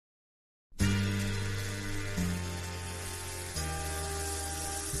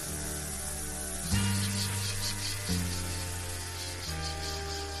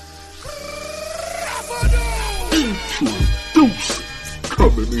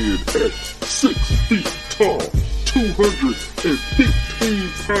in at 6 feet tall, 215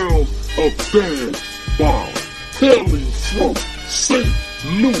 pounds of bad bomb, hailing from St.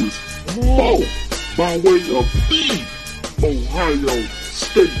 Louis, Mo, by way of the Ohio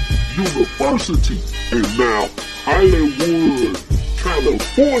State University, and now Hollywood,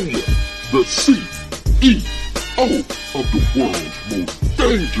 California, the CEO of the world's most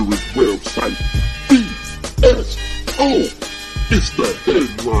dangerous website, BSO. It's the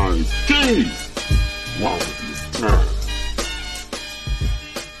headline game. While it's time.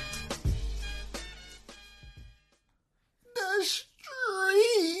 The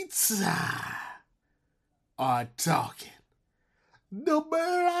streets are talking. The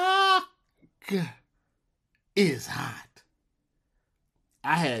block is hot.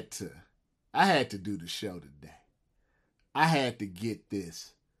 I had to do the show today. I had to get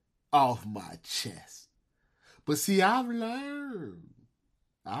this off my chest. But see, I've learned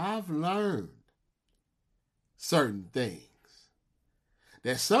certain things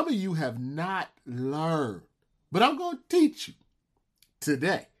that some of you have not learned. But I'm going to teach you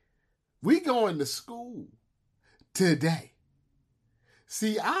today. We going to school today.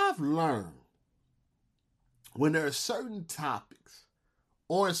 See, I've learned when there are certain topics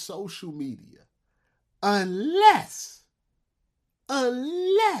on social media, unless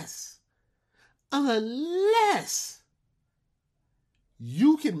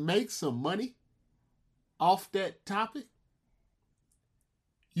you can make some money off that topic,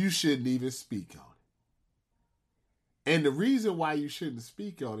 you shouldn't even speak on it. And the reason why you shouldn't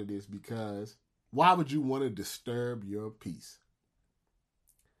speak on it is because why would you want to disturb your peace?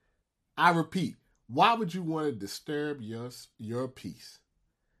 I repeat, why would you want to disturb your peace?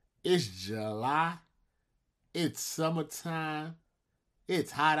 It's July. It's summertime.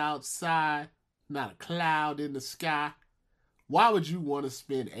 It's hot outside. Not a cloud in the sky. Why would you want to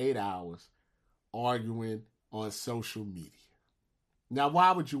spend 8 hours arguing on social media? Now,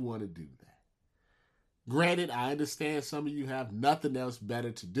 why would you want to do that? Granted, I understand some of you have nothing else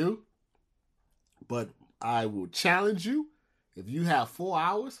better to do, but I will challenge you, if you have 4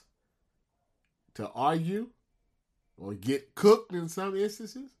 hours to argue or get cooked in some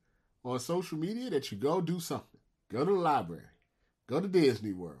instances on social media, that you go do something. Go to the library. Go to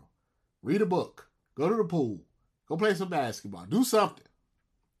Disney World. Read a book. Go to the pool. Go play some basketball. Do something.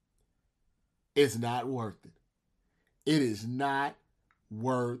 It's not worth it. It is not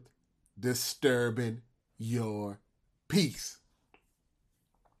worth disturbing your peace.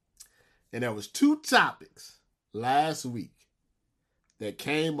 And there was 2 topics last week that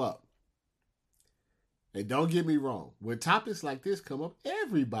came up. And don't get me wrong, when topics like this come up,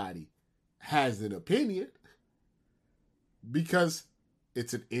 everybody has an opinion because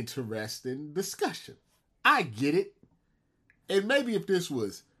it's an interesting discussion. I get it. And maybe if this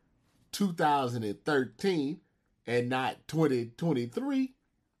was 2013 and not 2023,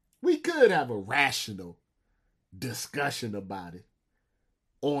 we could have a rational discussion about it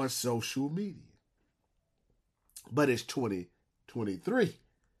on social media. But it's 2023.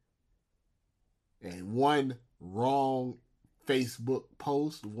 And one wrong Facebook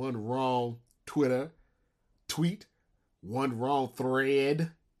post, one wrong Twitter tweet, one wrong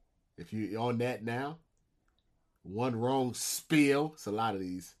thread, if you're on that now, one wrong spill. It's a lot of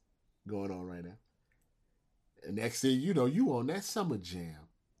these going on right now. And next thing you know, you on that Summer Jam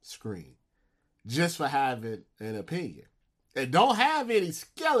screen just for having an opinion. And don't have any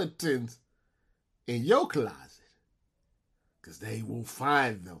skeletons in your closet, because they will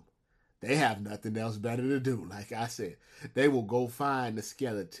find them. They have nothing else better to do. Like I said, they will go find the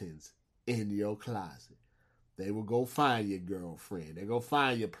skeletons in your closet. They will go find your girlfriend. They're going to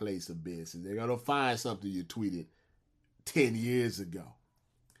find your place of business. They're going to find something you tweeted 10 years ago.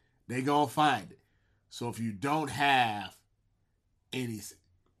 They're going to find it. So if you don't have any,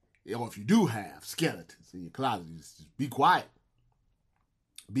 or if you do have skeletons in your closet, just be quiet.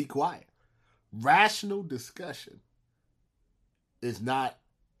 Be quiet. Rational discussion is not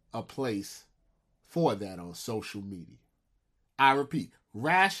a place for that on social media. I repeat,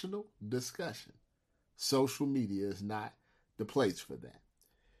 rational discussion. Social media is not the place for that.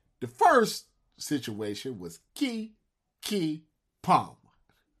 The first situation was Keke Palmer.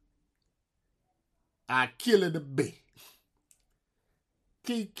 I kill it a bee.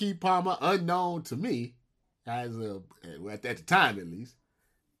 Keke Palmer, unknown to me, at the time at least,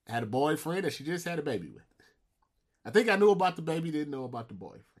 had a boyfriend that she just had a baby with. I think I knew about the baby, didn't know about the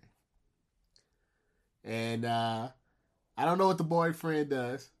boyfriend. And I don't know what the boyfriend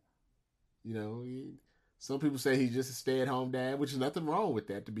does. You know, some people say he's just a stay-at-home dad, which is nothing wrong with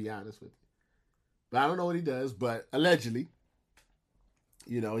that, to be honest with you. But I don't know what he does. But allegedly,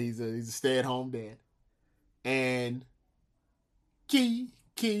 He's a stay-at-home dad. And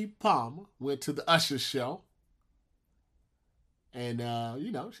Keke Palmer went to the Usher show. And,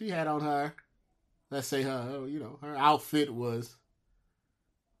 she had on her, let's say her outfit was,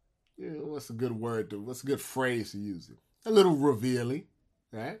 what's a good phrase to use it? A little revealing,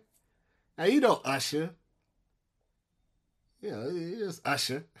 right? Now, Usher, it's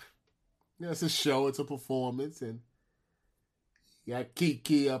Usher. It's a show, it's a performance, and you got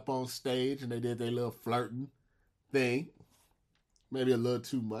Keke up on stage, and they did their little flirting thing. Maybe a little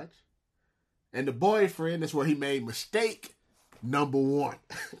too much. And the boyfriend, that's where he made mistake number one.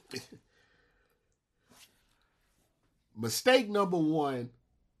 Mistake number one,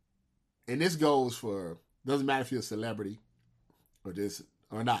 and this goes for, doesn't matter if you're a celebrity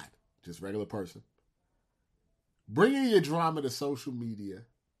or not, just regular person. Bringing your drama to social media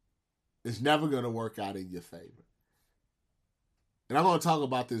is never going to work out in your favor. And I'm going to talk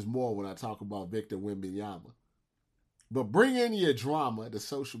about this more when I talk about Victor Wembanyama. But bringing your drama to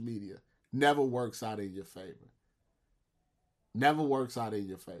social media never works out in your favor. Never works out in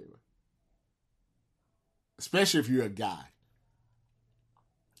your favor. Especially if you're a guy.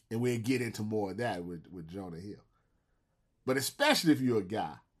 And we'll get into more of that with Jonah Hill. But especially if you're a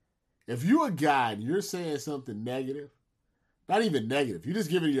guy. If you're a guy and you're saying something negative, not even negative, you're just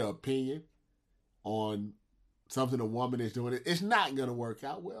giving your opinion on something a woman is doing, it's not going to work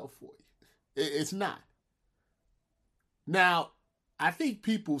out well for you. It's not. Now, I think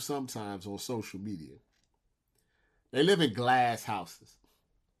people sometimes on social media, they live in glass houses,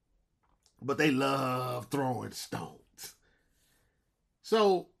 but they love throwing stones.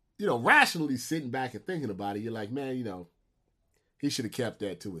 So, rationally sitting back and thinking about it, you're like, man, he should have kept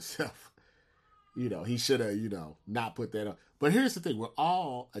that to himself. He should have, not put that on. But here's the thing. We're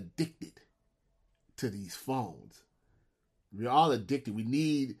all addicted to these phones. We're all addicted. We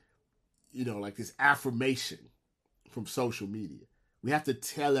need, like this affirmation from social media. We have to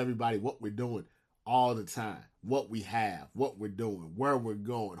tell everybody what we're doing all the time. What we have, what we're doing, where we're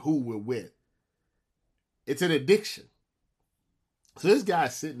going, who we're with. It's an addiction. So this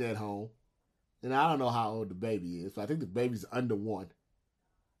guy's sitting at home, and I don't know how old the baby is, but I think the baby's under 1.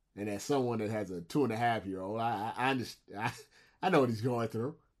 And as someone that has a 2.5-year-old, I understand. I know what he's going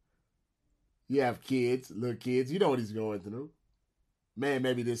through. You have kids, little kids, you know what he's going through. Man,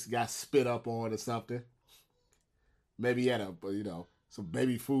 maybe this got spit up on or something. Maybe he had some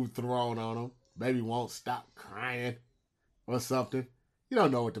baby food thrown on him. Baby won't stop crying or something. You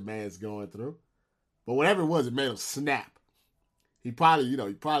don't know what the man's going through. But whatever it was, it made him snap. He probably,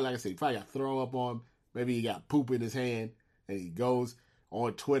 like I said, he probably got thrown up on him. Maybe he got poop in his hand and he goes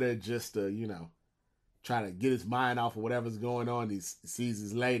on Twitter just to, try to get his mind off of whatever's going on. He sees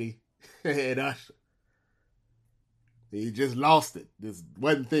his lady at Usher. He just lost it. Just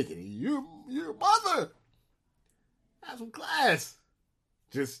wasn't thinking. Your mother. Have some class.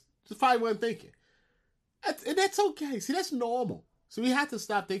 Just probably wasn't thinking. And that's okay. See, that's normal. So we have to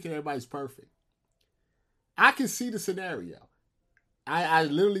stop thinking everybody's perfect. I can see the scenario. I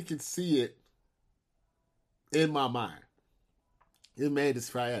literally can see it in my mind. This man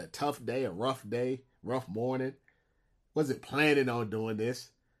just probably had a tough day, rough morning. Wasn't planning on doing this.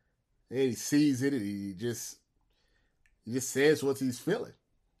 And he sees it and he just says what he's feeling.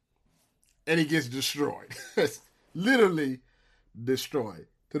 And he gets destroyed. Literally destroyed.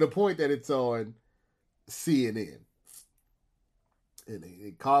 To the point that it's on CNN. And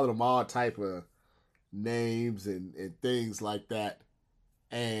they call him all type of names and things like that.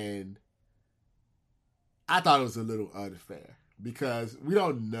 And I thought it was a little unfair because we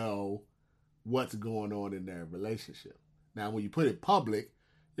don't know what's going on in their relationship. Now, when you put it public,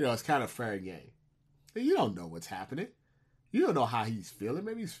 it's kind of fair game. And you don't know what's happening. You don't know how he's feeling.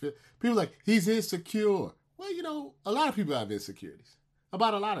 Maybe people like, he's insecure. Well, a lot of people have insecurities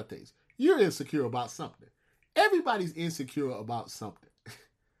about a lot of things. You're insecure about something. Everybody's insecure about something.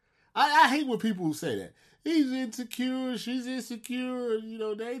 I hate when people say that. He's insecure, she's insecure,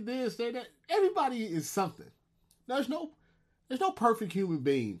 they this, they that. Everybody is something. There's no perfect human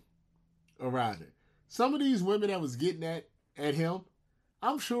being around here. Some of these women that was getting at him,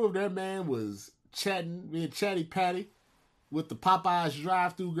 I'm sure if their man was being chatty patty with the Popeyes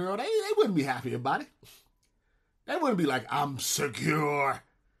drive-through girl, they wouldn't be happy about it. They wouldn't be like, I'm secure,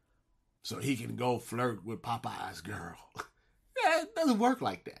 so he can go flirt with Popeye's girl. Yeah, it doesn't work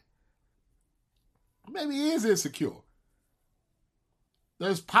like that. Maybe he is insecure.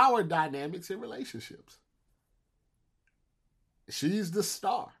 There's power dynamics in relationships. She's the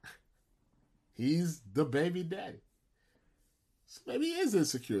star. He's the baby daddy. So maybe he is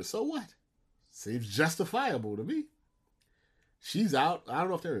insecure. So what? Seems justifiable to me. She's out. I don't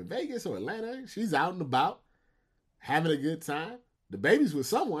know if they're in Vegas or Atlanta. She's out and about, having a good time. The baby's with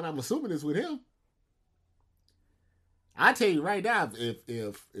someone. I'm assuming it's with him. I tell you right now,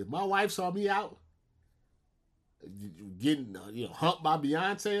 if my wife saw me out getting humped by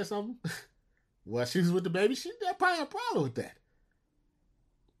Beyonce or something, well, she was with the baby. She'd probably have a problem with that.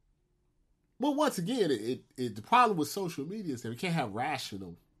 But once again, the problem with social media is that we can't have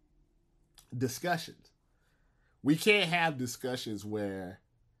rational discussions. We can't have discussions where,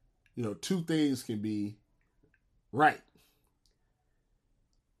 two things can be right.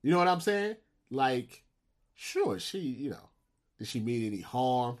 You know what I'm saying? Like, sure, did she mean any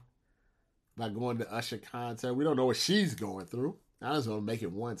harm by going to Usher concert? We don't know what she's going through. I just want to make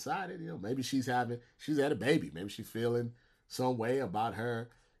it one-sided. Maybe she's had a baby. Maybe she's feeling some way about her,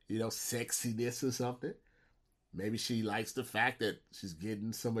 sexiness or something. Maybe she likes the fact that she's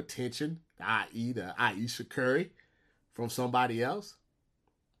getting some attention, i.e. the Aisha Curry, from somebody else.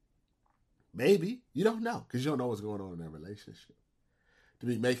 Maybe. You don't know, because you don't know what's going on in their relationship. To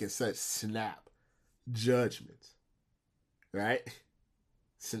be making such snap judgments, right?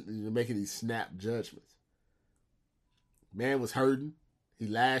 You're making these snap judgments. Man was hurting. He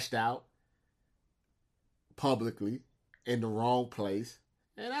lashed out publicly in the wrong place.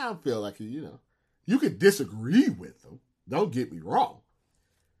 And I don't feel like, you could disagree with them. Don't get me wrong.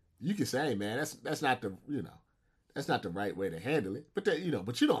 You can say, hey, man, that's not that's not the right way to handle it. But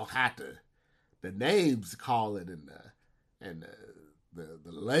but you don't have to. The names calling and the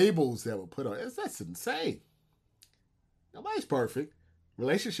labels that were put on, that's insane. Nobody's perfect.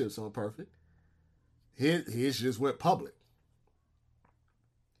 Relationships aren't perfect. His just went public.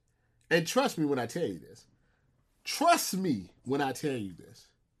 And trust me when I tell you this. Trust me when I tell you this.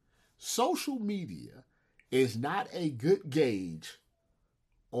 Social media is not a good gauge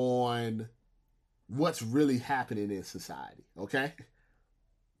on what's really happening in society, okay?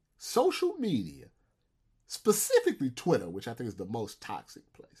 Social media, specifically Twitter, which I think is the most toxic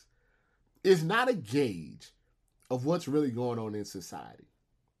place, is not a gauge of what's really going on in society.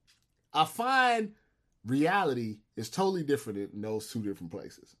 I find reality is totally different in those two different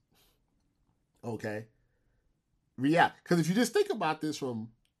places. Okay? Because if you just think about this from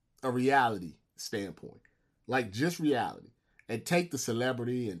a reality standpoint, like just reality, and take the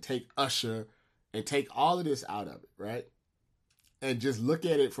celebrity and take Usher and take all of this out of it, right? And just look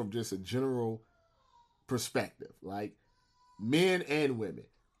at it from just a general perspective, like men and women.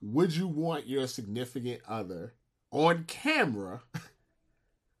 Would you want your significant other on camera,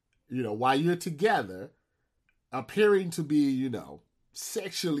 while you're together, appearing to be,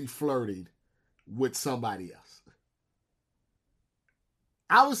 sexually flirting with somebody else?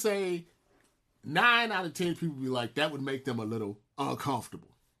 I would say 9 out of 10 people be like, that would make them a little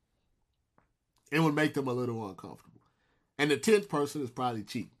uncomfortable. It would make them a little uncomfortable. And the 10th person is probably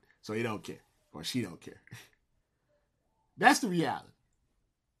cheating, so he don't care, or she don't care. That's the reality.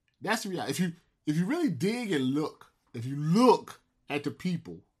 That's the reality. If you really dig and look, if you look at the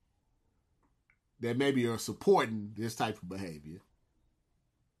people that maybe are supporting this type of behavior,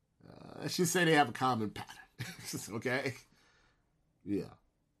 let's just say they have a common pattern. Okay? Yeah.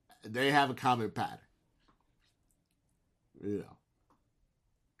 They have a common pattern. They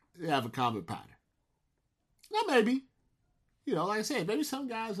have a common pattern. Now maybe, like I said, maybe some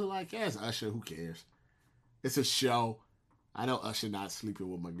guys are like, yeah, it's Usher, who cares? It's a show. I know Usher not sleeping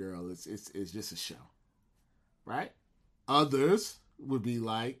with my girl. It's just a show. Right? Others would be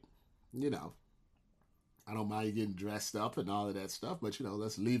like, I don't mind you getting dressed up and all of that stuff, but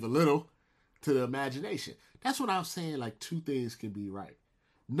let's leave a little to the imagination. That's what I'm saying. Like, two things can be right.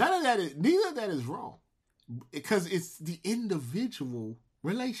 Neither of that is wrong, because it's the individual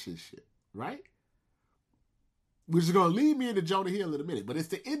relationship, right? Which is going to lead me into Jonah Hill in a minute, but it's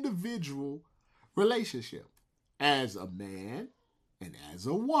the individual relationship. As a man and as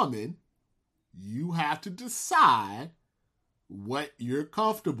a woman, you have to decide what you're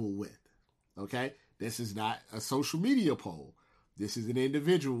comfortable with. Okay? This is not a social media poll. This is an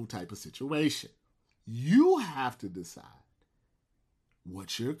individual type of situation. You have to decide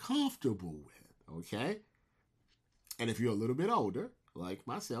what you're comfortable with. Okay? And if you're a little bit older, like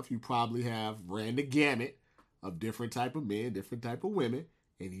myself, you probably have ran the gamut of different type of men, different type of women,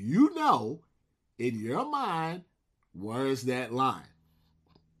 and in your mind, where's that line?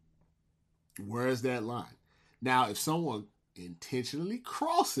 Where's that line? Now, if someone intentionally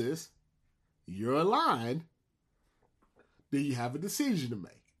crosses your line, then you have a decision to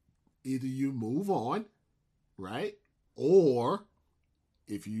make. Either you move on, right? Or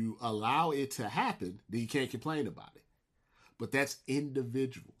if you allow it to happen, then you can't complain about it. But that's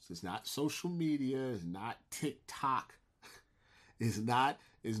individuals. It's not social media. It's not TikTok. It's not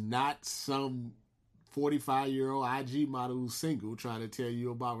some 45-year-old IG model who's single trying to tell you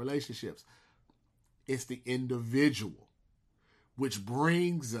about relationships. It's the individual, which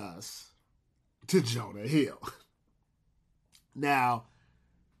brings us to Jonah Hill. Now,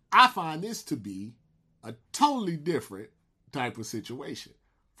 I find this to be a totally different type of situation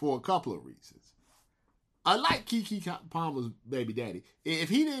for a couple of reasons. Unlike Keke Palmer's baby daddy, if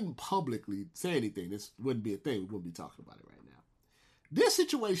he didn't publicly say anything, this wouldn't be a thing. We wouldn't be talking about it right now. This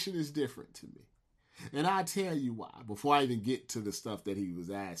situation is different to me. And I'll tell you why, before I even get to the stuff that he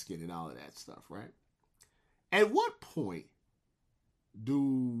was asking and all of that stuff, right? At what point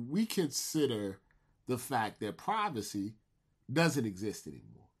do we consider the fact that privacy doesn't exist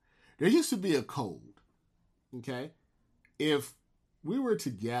anymore? There used to be a code, okay? If we were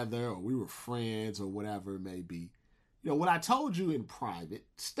together or we were friends or whatever it may be, what I told you in private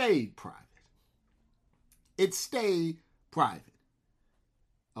stayed private. It stayed private,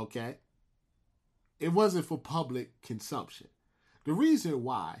 okay? It wasn't for public consumption. The reason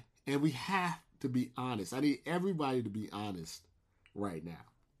why, and we have to be honest, I need everybody to be honest right now.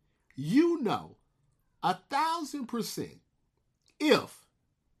 1,000%, if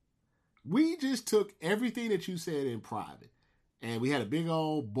we just took everything that you said in private and we had a big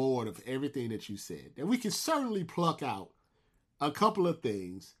old board of everything that you said, then we can certainly pluck out a couple of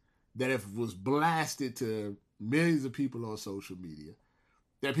things that if it was blasted to millions of people on social media,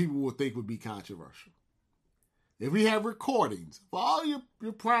 that people would think would be controversial. If we have recordings of all your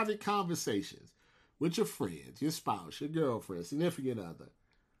private conversations with your friends, your spouse, your girlfriend, significant other,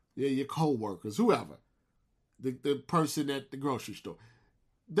 your co-workers, whoever, the person at the grocery store,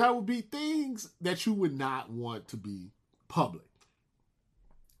 there would be things that you would not want to be public,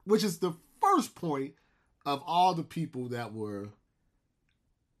 which is the first point of all the people that were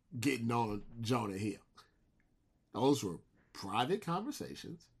getting on Jonah Hill. Those were private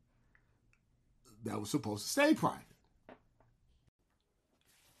conversations that were supposed to stay private.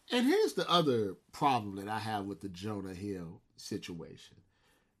 And here's the other problem that I have with the Jonah Hill situation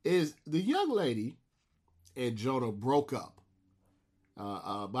is the young lady and Jonah broke up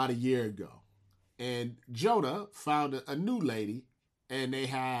about a year ago. And Jonah found a new lady and they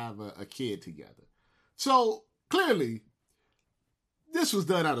have a kid together. So clearly, this was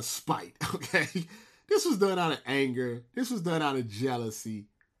done out of spite, okay? This was done out of anger. This was done out of jealousy.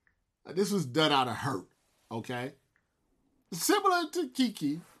 This was done out of hurt, okay? Similar to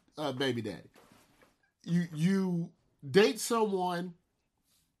Keke, baby daddy. You date someone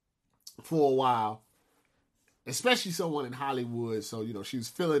for a while, especially someone in Hollywood. So, she was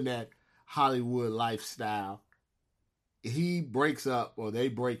feeling that Hollywood lifestyle. He breaks up or they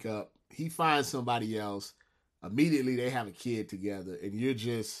break up. He finds somebody else. Immediately they have a kid together and you're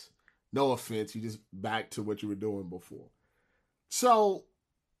just, no offense, you're just back to what you were doing before. So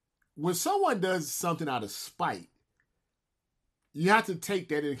when someone does something out of spite, you have to take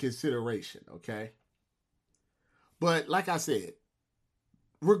that into consideration, okay? But like I said,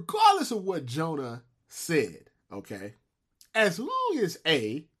 regardless of what Jonah said, okay, as long as A,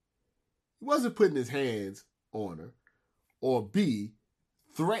 he wasn't putting his hands on her, or B,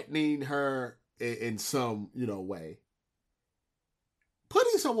 threatening her in some, way,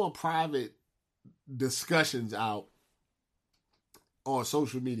 putting someone private discussions out on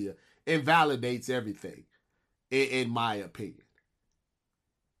social media invalidates everything, in my opinion.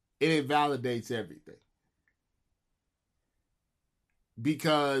 It invalidates everything.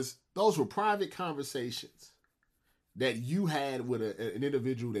 Because those were private conversations that you had with an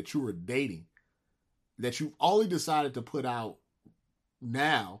individual that you were dating, that you only decided to put out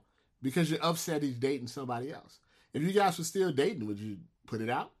now because you're upset he's dating somebody else. If you guys were still dating, would you put it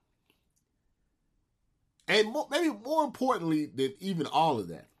out? And maybe more importantly than even all of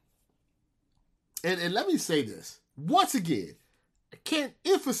that, and let me say this, once again, I can't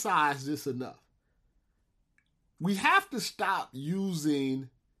emphasize this enough. We have to stop using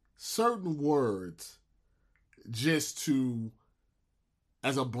certain words just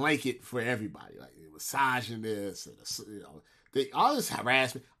as a blanket for everybody, like massaging this, and all this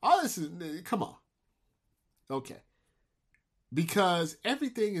harassment, all this is, come on. Okay. Because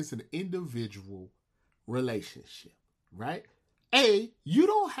everything is an individual relationship, right? A, you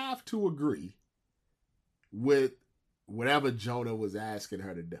don't have to agree with whatever Jonah was asking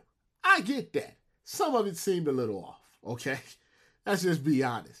her to do. I get that. Some of it seemed a little off, okay? Let's just be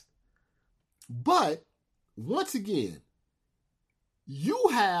honest. But, once again, you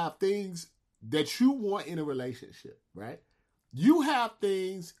have things that you want in a relationship, right? You have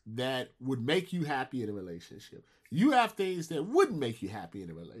things that would make you happy in a relationship. You have things that wouldn't make you happy in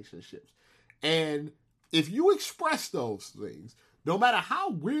a relationship. And if you express those things, no matter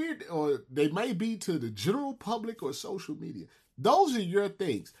how weird or they may be to the general public or social media, those are your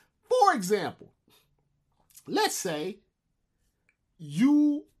things. For example, let's say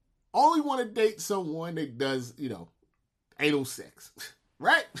you only want to date someone that does, anal sex,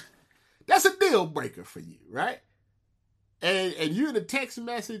 right? That's a deal breaker for you, right? And you're in a text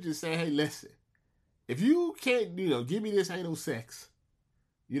message and say, hey, listen, if you can't, give me this anal sex,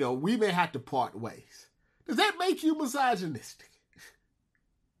 we may have to part ways. Does that make you misogynistic?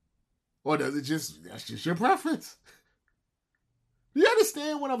 Or does that's just your preference? Do you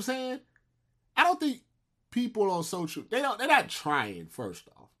understand what I'm saying? I don't think people on they're not trying, first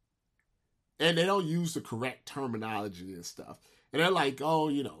off. And they don't use the correct terminology and stuff. And they're like, oh,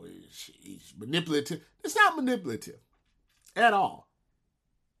 he's manipulative. It's not manipulative at all.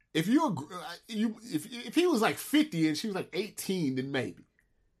 If if he was like 50 and she was like 18, then maybe.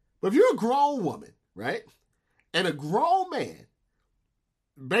 But if you're a grown woman, right? And a grown man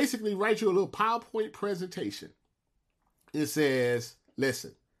basically writes you a little PowerPoint presentation. It says,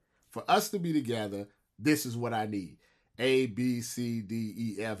 listen, for us to be together, this is what I need. A, B, C, D,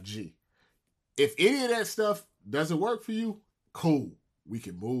 E, F, G. If any of that stuff doesn't work for you, cool. We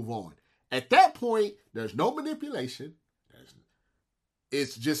can move on. At that point, there's no manipulation.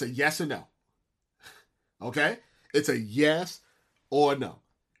 It's just a yes or no. Okay? It's a yes or no.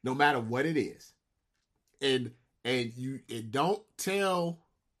 No matter what it is. And don't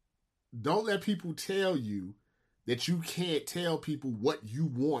let people tell you that you can't tell people what you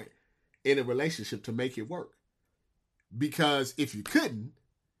want in a relationship to make it work. Because if you couldn't,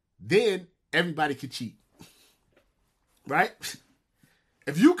 then everybody could cheat. Right?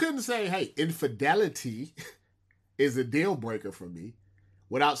 If you couldn't say, hey, infidelity is a deal breaker for me,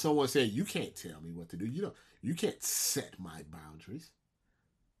 without someone saying, you can't tell me what to do. You can't set my boundaries.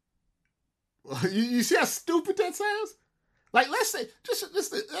 You see how stupid that sounds? Like, let's say,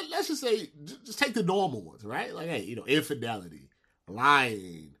 let's just say, just take the normal ones, right? Like, hey, infidelity,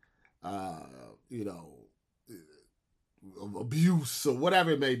 lying, abuse or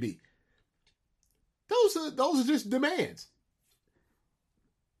whatever it may be. Those are just demands.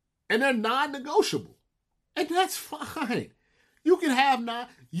 And they're non-negotiable. And that's fine. You can have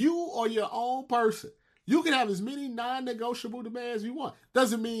you or your own person. You can have as many non-negotiable demands you want.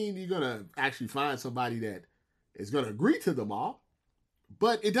 Doesn't mean you're going to actually find somebody that is going to agree to them all.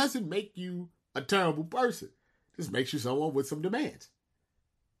 But it doesn't make you a terrible person. It just makes you someone with some demands.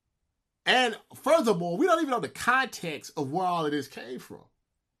 And furthermore, we don't even know the context of where all of this came from.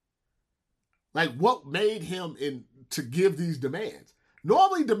 Like, what made him to give these demands?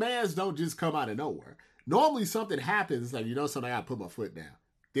 Normally, demands don't just come out of nowhere. Normally, something happens, like, something, I got to put my foot down.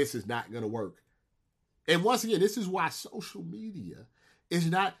 This is not going to work. And once again, this is why social media is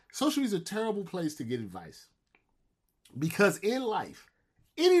a terrible place to get advice. Because in life,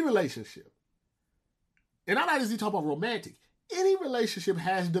 any relationship, and I'm not just talking about romantic, any relationship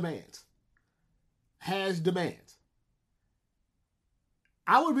has demands.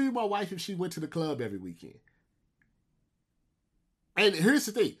 I would be with my wife if she went to the club every weekend. And here's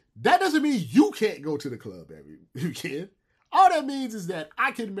the thing. That doesn't mean you can't go to the club every weekend. All that means is that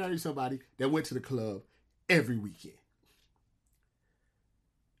I can marry somebody that went to the club every weekend.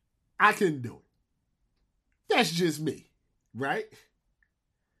 I couldn't do it. That's just me, right?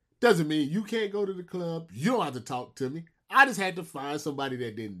 Doesn't mean you can't go to the club. You don't have to talk to me. I just had to find somebody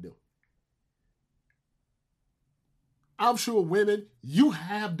that didn't do it. I'm sure women, you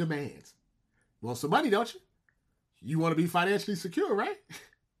have demands. You want some money, don't you? You want to be financially secure, right?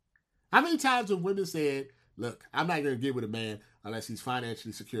 How many times have women said, look, I'm not going to get with a man unless he's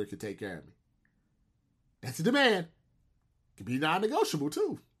financially secure, can take care of me? That's a demand. It can be non-negotiable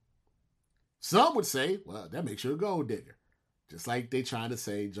too. Some would say, well, that makes you a gold digger. Just like they trying to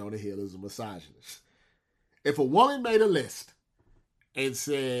say Jonah Hill is a misogynist. If a woman made a list and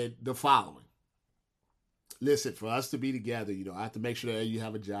said the following, listen, for us to be together, I have to make sure that you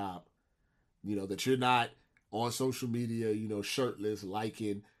have a job, that you're not on social media, shirtless,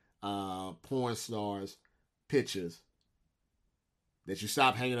 liking porn stars' pictures, that you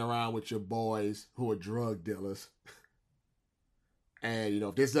stop hanging around with your boys who are drug dealers. And,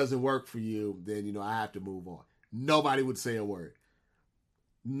 if this doesn't work for you, then, I have to move on. Nobody would say a word.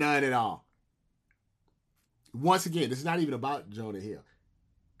 None at all. Once again, this is not even about Jonah Hill.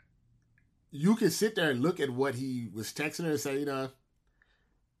 You can sit there and look at what he was texting her and say,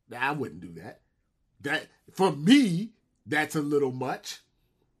 I wouldn't do that. That, for me, that's a little much.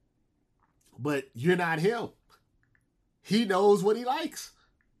 But you're not him. He knows what he likes.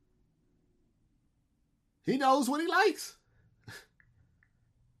 He knows what he likes.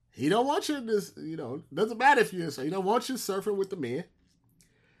 He don't want you in this, doesn't matter if you're, so he don't want you surfing with the men.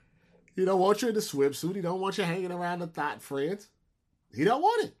 He don't want you in the swimsuit. He don't want you hanging around the thought friends. He don't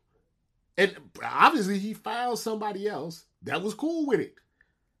want it. And obviously he found somebody else that was cool with it.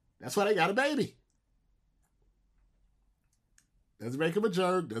 That's why they got a baby. Doesn't make him a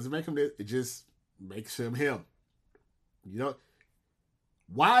jerk. Doesn't make him this. It just makes him him.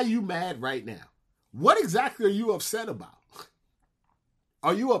 Why are you mad right now? What exactly are you upset about?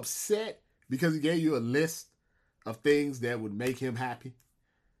 Are you upset because he gave you a list of things that would make him happy?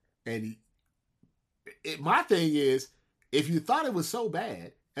 And my thing is, if you thought it was so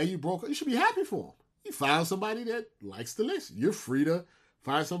bad and you broke up, you should be happy for him. You found somebody that likes the list. You're free to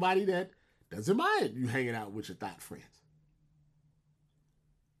find somebody that doesn't mind you hanging out with your thought friends.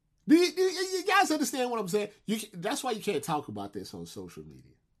 Do you guys understand what I'm saying? That's why you can't talk about this on social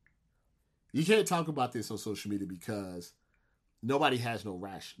media. You can't talk about this on social media because nobody has no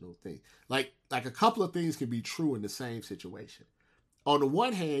rational thing. Like a couple of things can be true in the same situation. On the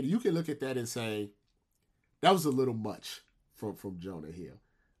one hand, you can look at that and say, that was a little much from Jonah Hill.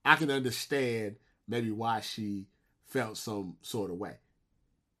 I can understand maybe why she felt some sort of way.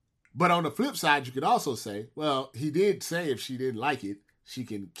 But on the flip side, you could also say, well, he did say if she didn't like it, she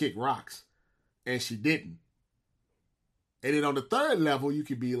can kick rocks. And she didn't. And then on the third level, you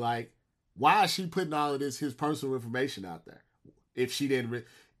could be like, why is she putting all of his personal information out there? If she didn't.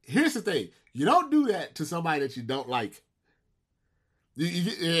 Here's the thing. You don't do that to somebody that you don't like.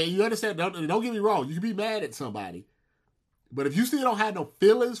 You understand? Don't get me wrong. You can be mad at somebody. But if you still don't have no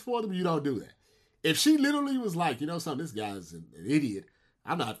feelings for them, you don't do that. If she literally was like, something, this guy's an idiot.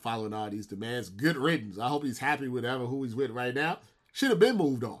 I'm not following all these demands. Good riddance. I hope he's happy with who he's with right now. Should have been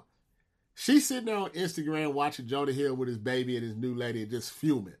moved on. She's sitting there on Instagram watching Jonah Hill with his baby and his new lady and just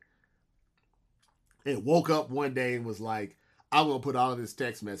fuming. And woke up one day and was like, I'm going to put all of his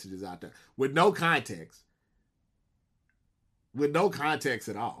text messages out there. With no context. With no context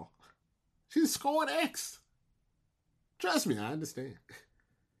at all. She's scoring X. Trust me, I understand.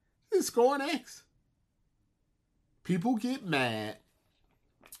 She's scoring X. People get mad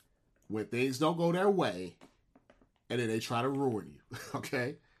when things don't go their way and then they try to ruin you.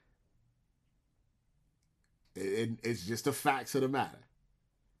 Okay? It's just the facts of the matter.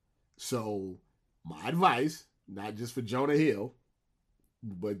 So, my advice, not just for Jonah Hill,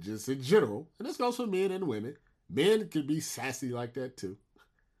 but just in general, and this goes for men and women. Men can be sassy like that too.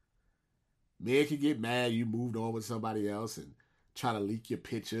 Men can get mad you moved on with somebody else and try to leak your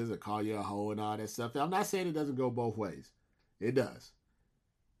pictures or call you a hoe and all that stuff. I'm not saying it doesn't go both ways. It does.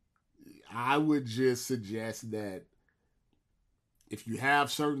 I would just suggest that if you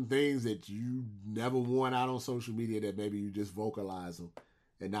have certain things that you never want out on social media, that maybe you just vocalize them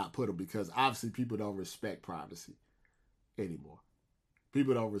and not put them, because obviously people don't respect privacy anymore.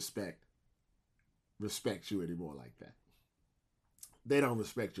 People don't respect you anymore like that. They don't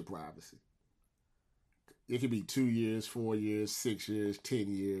respect your privacy. It could be 2 years, 4 years, 6 years, 10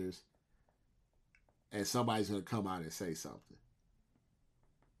 years, and somebody's going to come out and say something.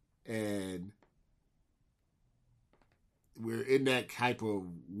 And we're in that type of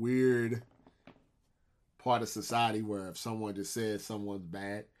weird part of society where if someone just says someone's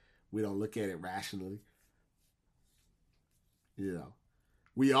bad, we don't look at it rationally.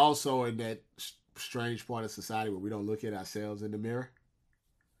 We also in that strange part of society where we don't look at ourselves in the mirror.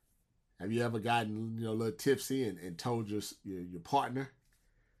 Have you ever gotten, a little tipsy and told your partner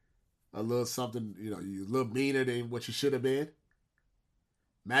a little something, you're a little meaner than what you should have been?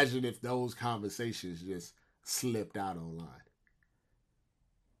 Imagine if those conversations just slipped out online.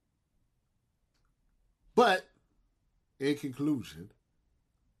 But, in conclusion,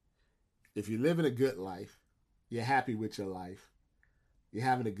 if you're living a good life, you're happy with your life, you're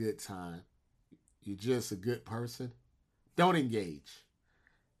having a good time, you're just a good person, don't engage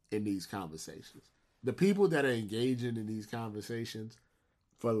in these conversations. The people that are engaging in these conversations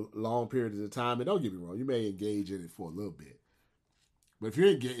for long periods of time, and don't get me wrong, you may engage in it for a little bit, but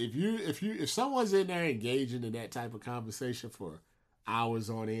if someone's in there engaging in that type of conversation for hours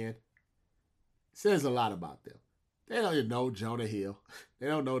on end, it says a lot about them. They don't even know Jonah Hill. They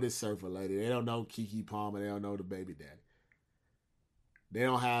don't know this surfer lady. They don't know Keke Palmer. They don't know the baby daddy. They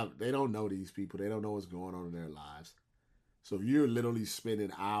don't know these people. They don't know what's going on in their lives. So if you're literally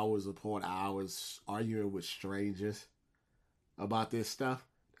spending hours upon hours arguing with strangers about this stuff,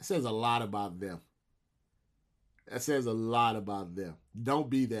 that says a lot about them. That says a lot about them. Don't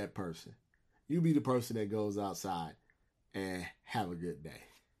be that person. You be the person that goes outside and have a good day.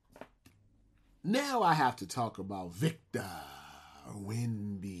 Now I have to talk about Victor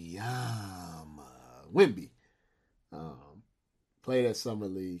Wembanyama. Wemby. played at Summer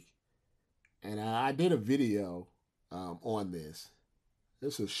League, and I did a video on this.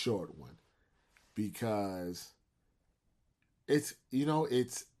 This is a short one because it's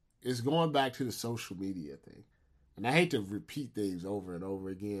going back to the social media thing, and I hate to repeat things over and over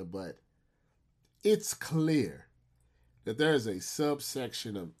again, but it's clear that there is a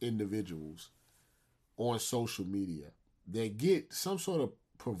subsection of individuals on social media that get some sort of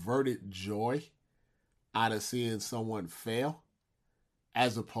perverted joy out of seeing someone fail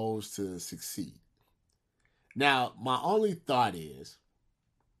as opposed to succeed. Now, my only thought is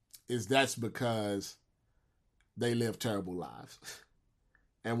that's because they live terrible lives.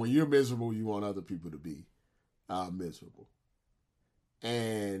 And when you're miserable, you want other people to be miserable.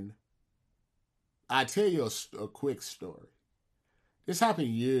 And I tell you a quick story. This happened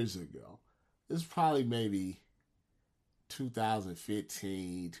years ago. This is probably maybe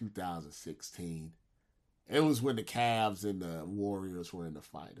 2015, 2016. It was when the Cavs and the Warriors were in the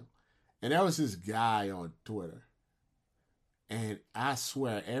final. And there was this guy on Twitter. And I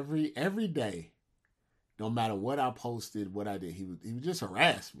swear, every day, no matter what I posted, what I did, he would just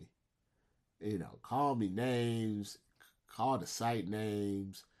harass me. Call me names, call the site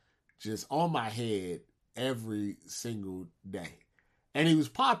names, just on my head every single day. And he was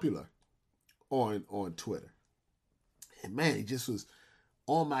popular on Twitter. And man, he just was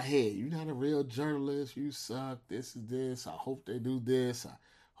on my head. You're not a real journalist. You suck. This is this. I hope they do this. I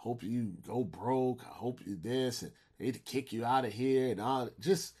hope you go broke. I hope you this. And they need to kick you out of here. And all.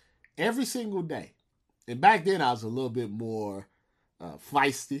 Just every single day. And back then I was a little bit more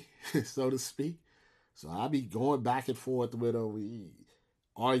feisty, so to speak. So I'd be going back and forth with him,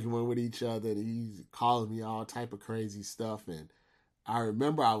 arguing with each other. And he's calling me all type of crazy stuff. And I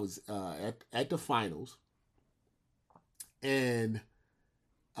remember I was at the finals. And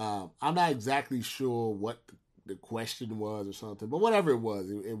I'm not exactly sure what the question was or something, but whatever it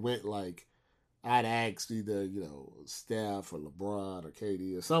was, it went like I'd asked either, Steph or LeBron or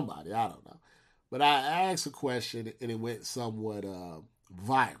KD or somebody, I don't know. But I asked a question and it went somewhat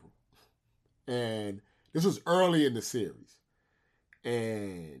viral. And this was early in the series.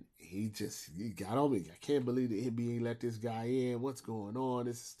 And he got on me. I can't believe the NBA let this guy in. What's going on?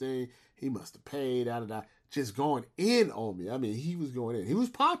 This thing. He must have paid. Just going in on me. I mean, he was going in. He was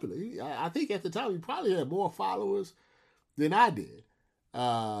popular. I think at the time he probably had more followers than I did.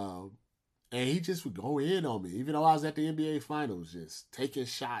 And he just would go in on me, even though I was at the NBA Finals, just taking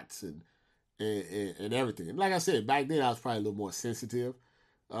shots and everything. And like I said, back then I was probably a little more sensitive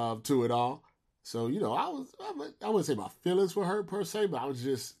to it all. So, I wouldn't say my feelings were hurt per se, but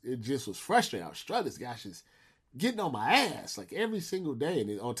it just was frustrating. I was struggling. This guy's just getting on my ass like every single day.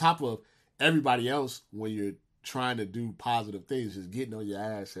 And on top of everybody else, when you're trying to do positive things, just getting on your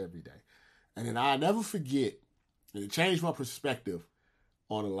ass every day. And then I'll never forget, and it changed my perspective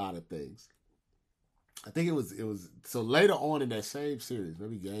on a lot of things. I think it was so later on in that same series,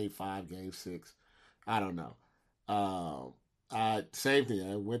 maybe game 5, game 6, I don't know. Same thing.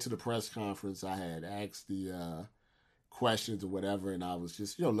 I went to the press conference. I had asked the questions or whatever, and I was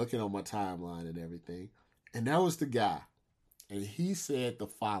just looking on my timeline and everything. And that was the guy, and he said the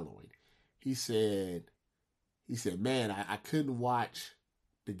following. He said, man, I couldn't watch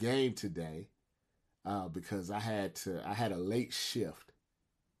the game today because I had a late shift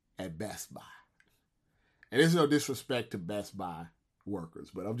at Best Buy. And there's no disrespect to Best Buy workers,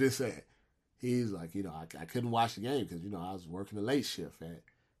 but I'm just saying. He's like, I couldn't watch the game because, I was working a late shift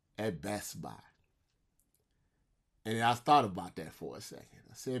at Best Buy. And I thought about that for a second.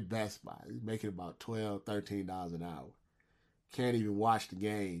 I said Best Buy. He's making about $12, $13 an hour. Can't even watch the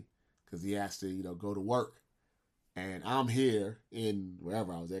game because he has to, go to work. And I'm here in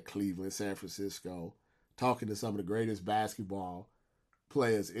wherever I was at, Cleveland, San Francisco, talking to some of the greatest basketball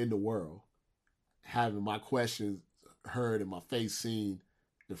players in the world, having my questions heard and my face seen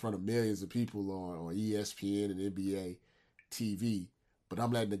in front of millions of people on ESPN and NBA TV. But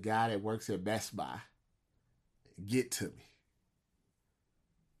I'm letting the guy that works at Best Buy get to me.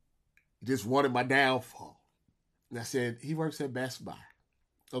 He just wanted my downfall. And I said, he works at Best Buy.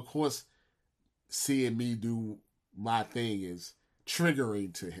 Of course, seeing me do my thing is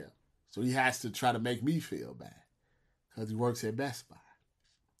triggering to him. So he has to try to make me feel bad because he works at Best Buy.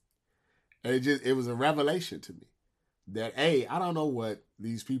 And it was a revelation to me that, I don't know what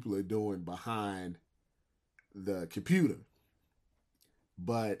these people are doing behind the computer,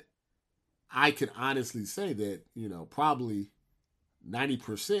 but I can honestly say that, probably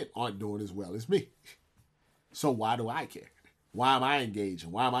 90% aren't doing as well as me. So why do I care? Why am I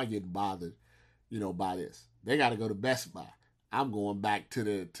engaging? Why am I getting bothered, by this? They got to go to Best Buy. I'm going back to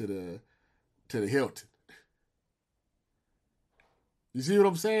the Hilton. You see what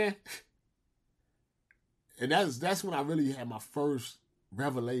I'm saying? And that's when I really had my first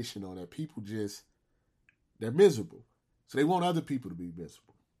revelation on that. People they're miserable. So they want other people to be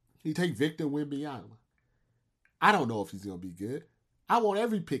miserable. You take Victor Wembanyama. I don't know if he's going to be good. I want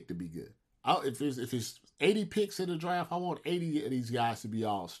every pick to be good. If it's 80 picks in the draft, I want 80 of these guys to be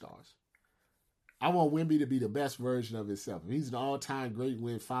all-stars. I want Wemby to be the best version of himself. If he's an all-time great,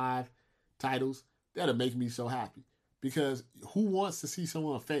 win 5 titles, that'll make me so happy. Because who wants to see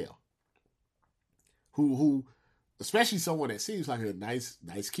someone fail? Who, especially someone that seems like a nice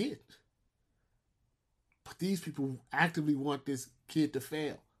kid. But these people actively want this kid to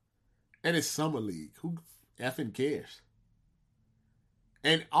fail. And it's summer league. Who effing cares?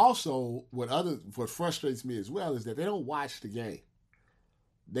 And also, what frustrates me as well is that they don't watch the game.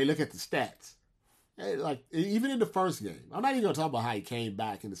 They look at the stats. Like, even in the first game, I'm not even going to talk about how he came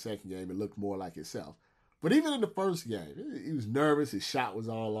back in the second game and looked more like himself. But even in the first game, he was nervous. His shot was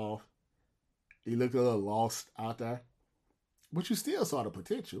all off. He looked a little lost out there. But you still saw the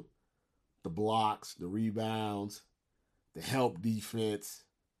potential. The blocks, the rebounds, the help defense.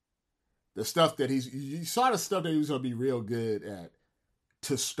 The stuff that you saw the stuff that he was going to be real good at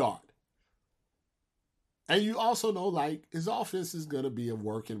to start. And you also know, like, his offense is going to be a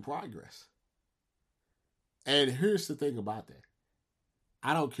work in progress. And here's the thing about that.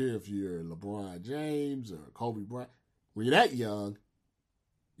 I don't care if you're LeBron James or Kobe Bryant. When you're that young,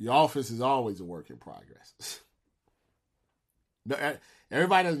 your offense is always a work in progress.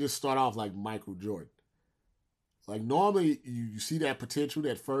 Everybody doesn't just start off like Michael Jordan. Like, normally you see that potential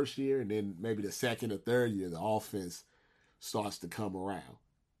that first year, and then maybe the second or third year, the offense starts to come around.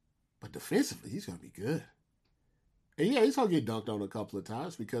 But defensively, he's going to be good. And yeah, he's going to get dunked on a couple of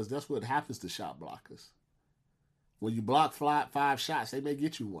times because that's what happens to shot blockers. When you block 5 shots, they may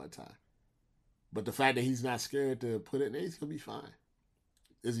get you one time. But the fact that he's not scared to put it in there, he's going to be fine.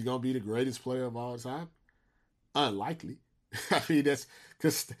 Is he going to be the greatest player of all time? Unlikely. I mean, that's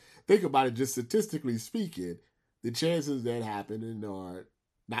because think about it, just statistically speaking, the chances that happen are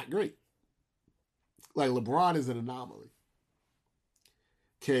not great. Like, LeBron is an anomaly.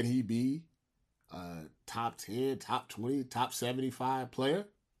 Can he be a top 10, top 20, top 75 player?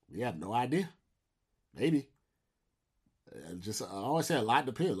 We have no idea. Maybe. I always say a lot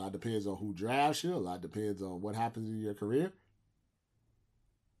depends. A lot depends on who drafts you. A lot depends on what happens in your career.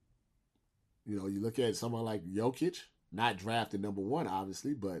 You know, you look at someone like Jokic, not drafted number 1,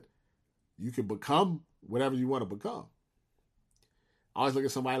 obviously, but you can become whatever you want to become. I always look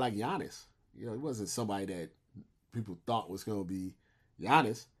at somebody like Giannis. You know, he wasn't somebody that people thought was going to be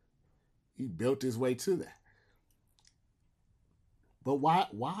Giannis. He built his way to that. But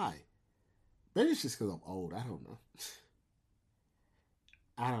why? Maybe it's just because I'm old. I don't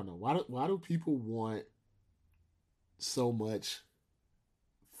know. Why do people want so much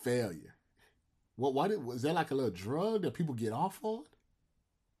failure? Was that like a little drug that people get off on?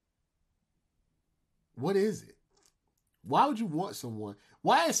 What is it? Why would you want someone?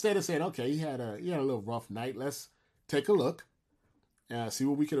 Why, instead of saying, okay, he had a little rough night, let's take a look and see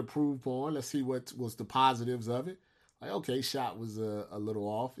what we can improve on. Let's see what was the positives of it. Like, okay, shot was a little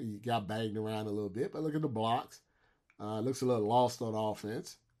off. He got banged around a little bit, but look at the blocks. Looks a little lost on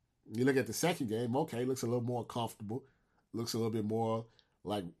offense. You look at the second game, okay, looks a little more comfortable. Looks a little bit more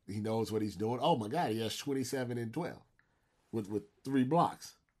like he knows what he's doing. Oh my God, he has 27 and 12 with 3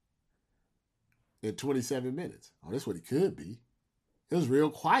 blocks in 27 minutes. Oh, that's what he could be. It was real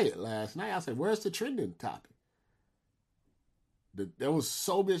quiet last night. I said, where's the trending topic? There was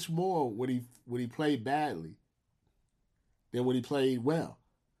so much more when he played badly than when he played well.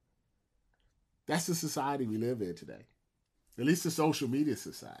 That's the society we live in today. At least the social media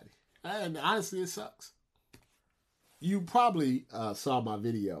society. And honestly, it sucks. You probably saw my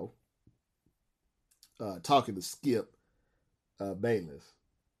video talking to Skip Bayless,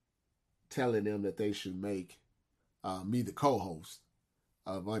 telling them that they should make me the co-host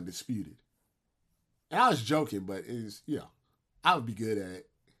of Undisputed. And I was joking, but it's, I would be good at it.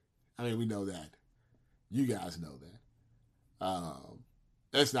 I mean, we know that. You guys know that.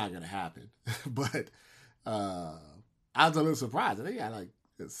 That's not going to happen. But I was a little surprised. I think I got like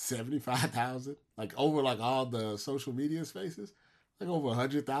 75,000, like over like all the social media spaces, like over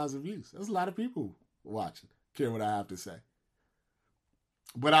 100,000 views. That's a lot of people watching, care what I have to say.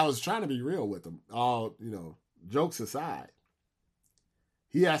 But I was trying to be real with them. All, jokes aside,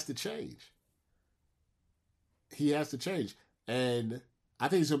 he has to change. He has to change. And I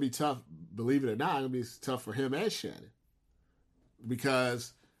think it's going to be tough, believe it or not, it's going to be tough for him and Shannon.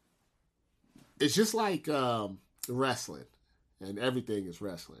 Because it's just like wrestling. And everything is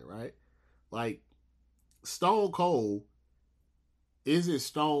wrestling, right? Like, Stone Cold is it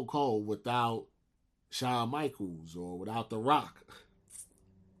Stone Cold without Shawn Michaels or without The Rock?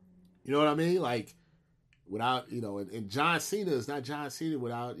 You know what I mean? Like without, and John Cena is not John Cena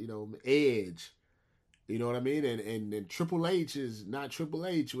without, Edge. You know what I mean? And Triple H is not Triple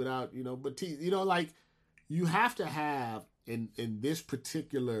H without, Batista. Like you have to have in this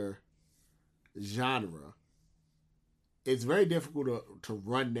particular genre, it's very difficult to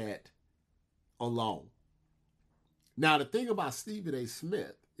run that alone. Now the thing about Stephen A.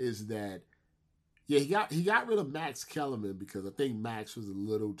 Smith is that he got rid of Max Kellerman because I think Max was a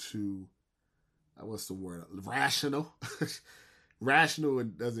little too what's the word, rational. Rational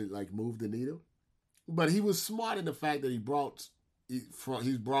and doesn't like move the needle. But he was smart in the fact that he's brought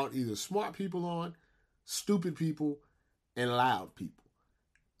either smart people on, stupid people, and loud people.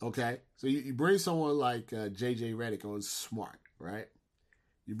 Okay, so you bring someone like JJ Redick on smart, right?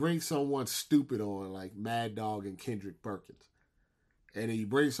 You bring someone stupid on like Mad Dog and Kendrick Perkins, and then you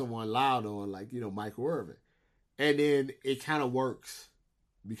bring someone loud on like Michael Irvin, and then it kind of works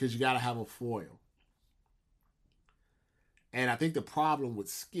because you got to have a foil. And I think the problem with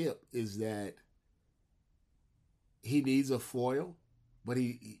Skip is that he needs a foil, but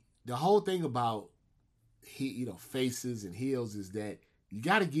the whole thing about faces and heels is that you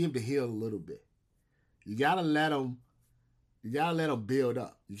got to give the heel a little bit. You got to let them. You got to let them build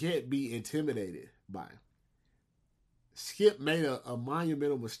up. You can't be intimidated by him. Skip made a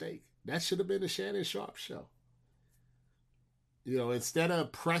monumental mistake. That should have been the Shannon Sharp show. Instead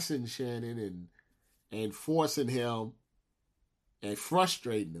of pressing Shannon and forcing him and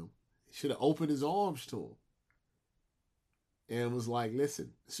frustrating him, he should have opened his arms to him. And was like,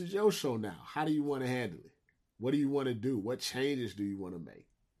 listen, this is your show now. How do you want to handle it? What do you want to do? What changes do you want to make?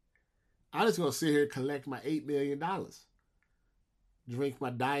 I'm just going to sit here and collect my $8 million. Drink my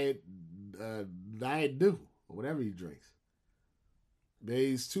Diet Dew, or whatever he drinks. But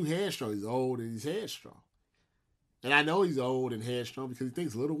he's too headstrong. He's old and he's headstrong. And I know he's old and headstrong because he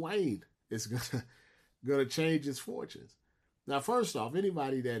thinks Lil Wayne is gonna change his fortunes. Now, first off,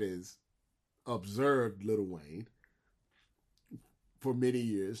 anybody that has observed Lil Wayne for many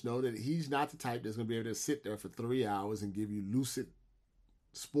years know that he's not the type that's going to be able to sit there for 3 hours and give you lucid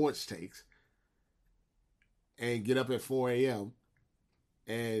sports takes and get up at 4 a.m.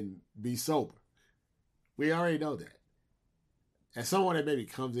 and be sober. We already know that. And someone that maybe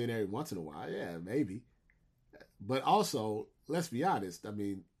comes in every once in a while, yeah, maybe. But also, let's be honest, I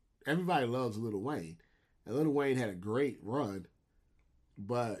mean, everybody loves Lil Wayne. And Lil Wayne had a great run,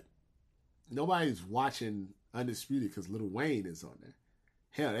 but nobody's watching Undisputed because Lil Wayne is on there.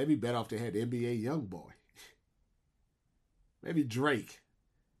 Hell, they'd be better off they had the NBA Youngboy. Maybe Drake,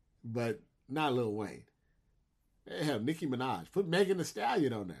 but not Lil Wayne. Hell, Nicki Minaj. Put Megan Thee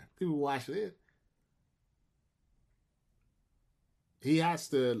Stallion on there. People watch it. He has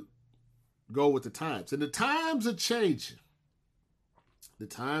to go with the times. And the times are changing. The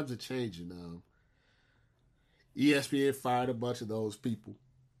times are changing. ESPN fired a bunch of those people.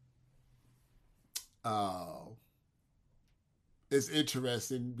 It's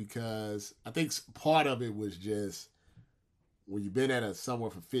interesting because I think part of it was just when you've been at somewhere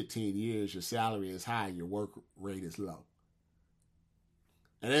for 15 years, your salary is high and your work rate is low.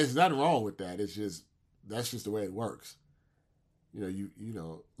 And there's nothing wrong with that. That's just the way it works.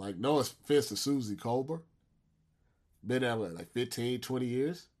 Like no offense to Susie Colbert. Been there like 15, 20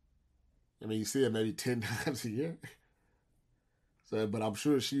 years. I mean, you see her maybe 10 times a year. So, but I'm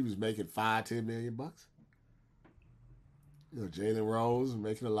sure she was making $5-10 million. Jalen Rose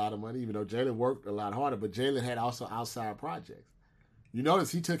making a lot of money, even though Jalen worked a lot harder, but Jalen had also outside projects. You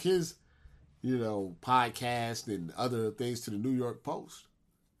notice he took his, podcast and other things to the New York Post.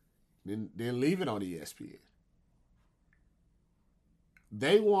 Then leave it on ESPN.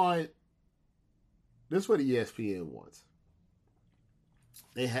 This is what ESPN wants.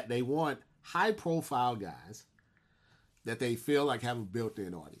 They want high profile guys that they feel like have a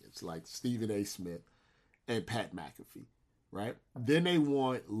built-in audience, like Stephen A. Smith and Pat McAfee, right? Then they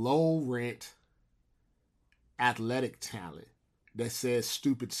want low-rent athletic talent that says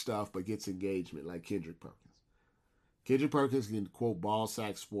stupid stuff but gets engagement, like Kendrick Perkins. Kendrick Perkins can quote ball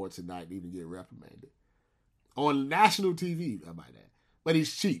sack sports and not even get reprimanded. On national TV, I might add. But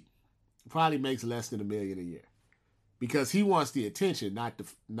he's cheap. Probably makes less than $1 million a year. Because he wants the attention,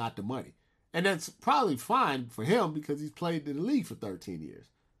 not the money. And that's probably fine for him because he's played in the league for 13 years.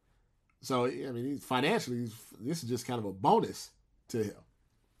 So, I mean, financially, this is just kind of a bonus to him.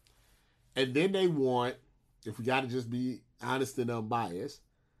 And then they want, if we got to just be honest and unbiased,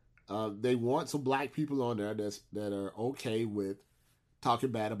 they want some black people on there that are okay with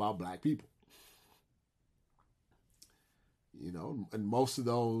talking bad about black people. And most of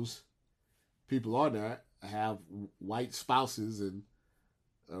those people on there have white spouses and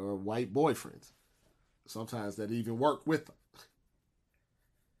or white boyfriends. Sometimes that even work with them.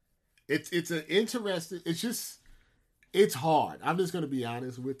 It's an interesting. It's hard. I'm just going to be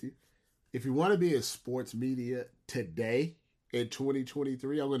honest with you. If you want to be in sports media today in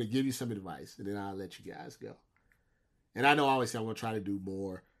 2023, I'm going to give you some advice, and then I'll let you guys go. And I know obviously I'm going to try to do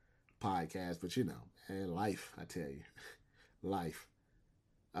more podcasts, but man, life, I tell you, life.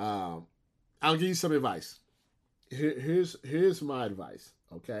 I'll give you some advice. Here's my advice,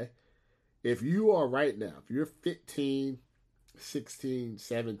 okay? If you are right now, if you're 15, 16,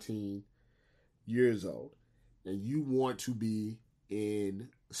 17 years old, and you want to be in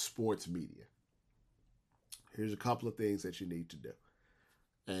sports media, here's a couple of things that you need to do.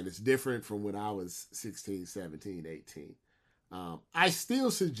 And it's different from when I was 16, 17, 18. I still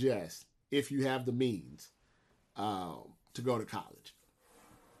suggest, if you have the means, to go to college.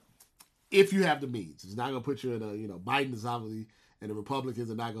 If you have the means. It's not going to put you in a, Biden is obviously, and the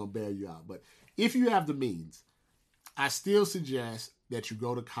Republicans are not going to bail you out. But if you have the means, I still suggest that you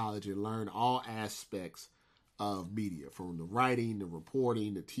go to college and learn all aspects of media, from the writing, the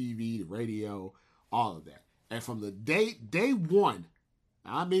reporting, the TV, the radio, all of that. And from the day one,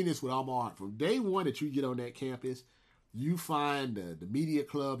 I mean this with all my heart, from day one that you get on that campus, you find the media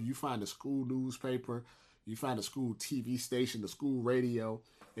club, you find the school newspaper, you find the school TV station, the school radio,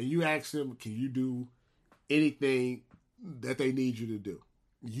 and you ask them, can you do anything that they need you to do?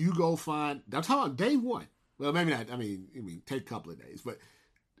 You go find, I'm talking day one. Well, maybe not, I mean, take a couple of days, but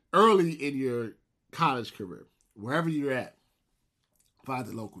early in your college career, wherever you're at, find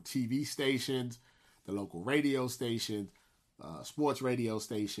the local TV stations, the local radio stations, sports radio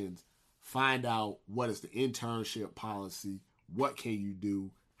stations, find out what is the internship policy, what can you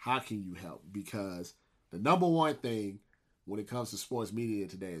do, how can you help, because the number one thing when it comes to sports media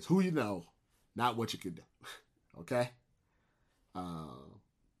today is who you know, not what you can do. Okay?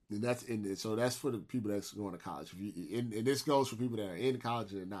 So that's for the people that's going to college. And this goes for people that are in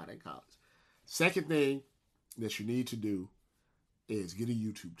college and not in college. Second thing that you need to do is get a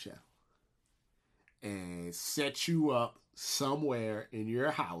YouTube channel and set you up somewhere in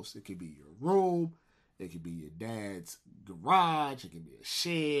your house. It could be your room, it could be your dad's garage, it could be a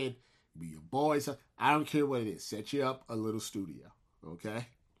shed, it could be your boys' house. I don't care what it is. Set you up a little studio, okay?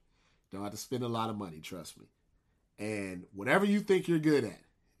 Don't have to spend a lot of money, trust me. And whatever you think you're good at,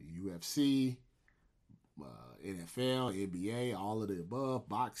 UFC, NFL, NBA, all of the above,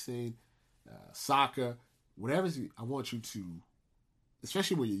 boxing, soccer, whatever, I want you to,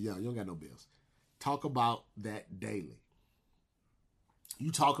 especially when you're young, you don't got no bills, talk about that daily.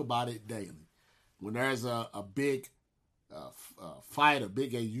 You talk about it daily. When there's a big fight, a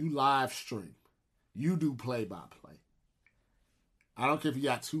big game, you live stream. You do play-by-play. I don't care if you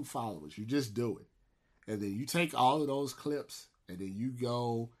got 2 followers. You just do it. And then you take all of those clips, and then you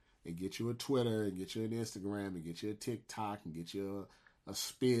go and get you a Twitter, and get you an Instagram, and get you a TikTok, and get you a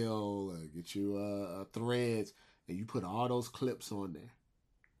Spill, and get you a Threads, and you put all those clips on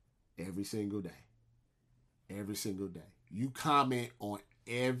there every single day. Every single day. You comment on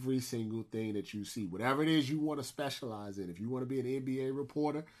every single thing that you see. Whatever it is you want to specialize in. If you want to be an NBA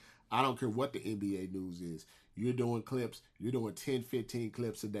reporter, I don't care what the NBA news is. You're doing clips. You're doing 10, 15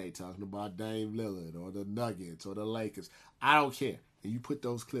 clips a day talking about Dame Lillard or the Nuggets or the Lakers. I don't care. And you put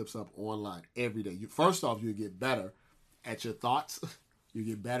those clips up online every day. First off, you get better at your thoughts. You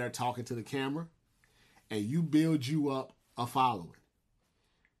get better at talking to the camera. And you build you up a following.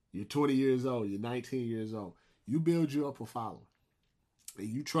 You're 20 years old. You're 19 years old. You build you up a following. And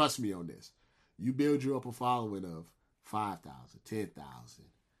you trust me on this. You build you up a following of 5,000, 10,000,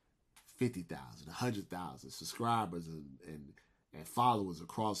 50,000, 100,000 subscribers and followers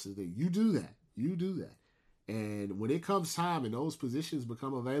across the thing. You do that. You do that. And when it comes time and those positions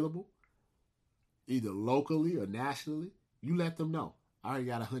become available, either locally or nationally, you let them know. I already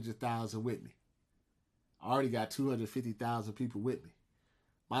got 100,000 with me. I already got 250,000 people with me.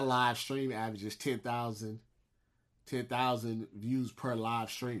 My live stream averages 10,000 views per live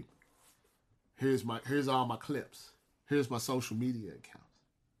stream. Here's all my clips. Here's my social media accounts.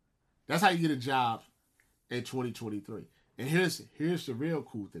 That's how you get a job in 2023. And here's the real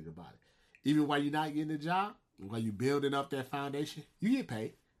cool thing about it. Even while you're not getting a job, while you're building up that foundation, you get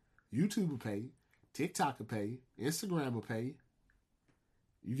paid. YouTube will pay you. TikTok will pay you. Instagram will pay you.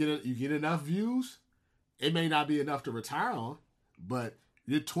 You get enough views. It may not be enough to retire on, but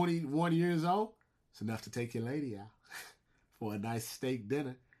you're 21 years old. It's enough to take your lady out for a nice steak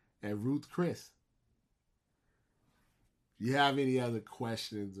dinner at Ruth Chris. If you have any other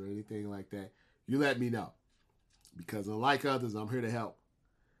questions or anything like that, you let me know. because unlike others, I'm here to help.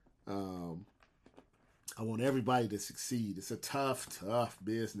 I want everybody to succeed. It's a tough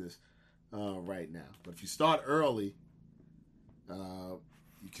business right now. But if you start early, you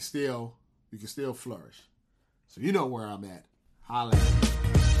can still flourish. So you know where I'm at. Holla at me.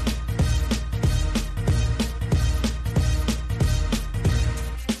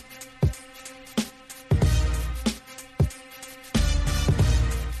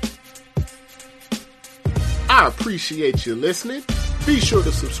 I appreciate you listening. Be sure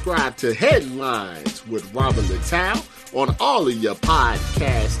to subscribe to Headlines with Robert Littal on all of your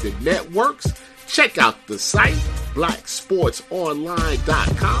podcasting networks. Check out the site,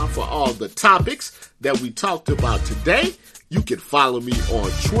 blacksportsonline.com, for all the topics that we talked about today. You can follow me on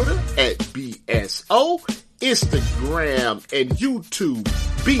Twitter at BSO, Instagram and YouTube,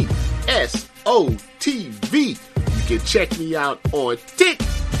 BSOTV. You can check me out on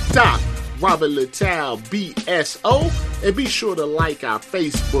TikTok, Robert Littal BSO, and be sure to like our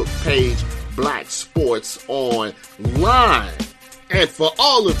Facebook page, Black Sports Online. And for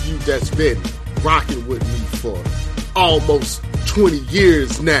all of you that's been rocking with me for almost 20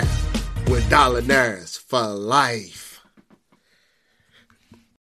 years now, with Dollars for life.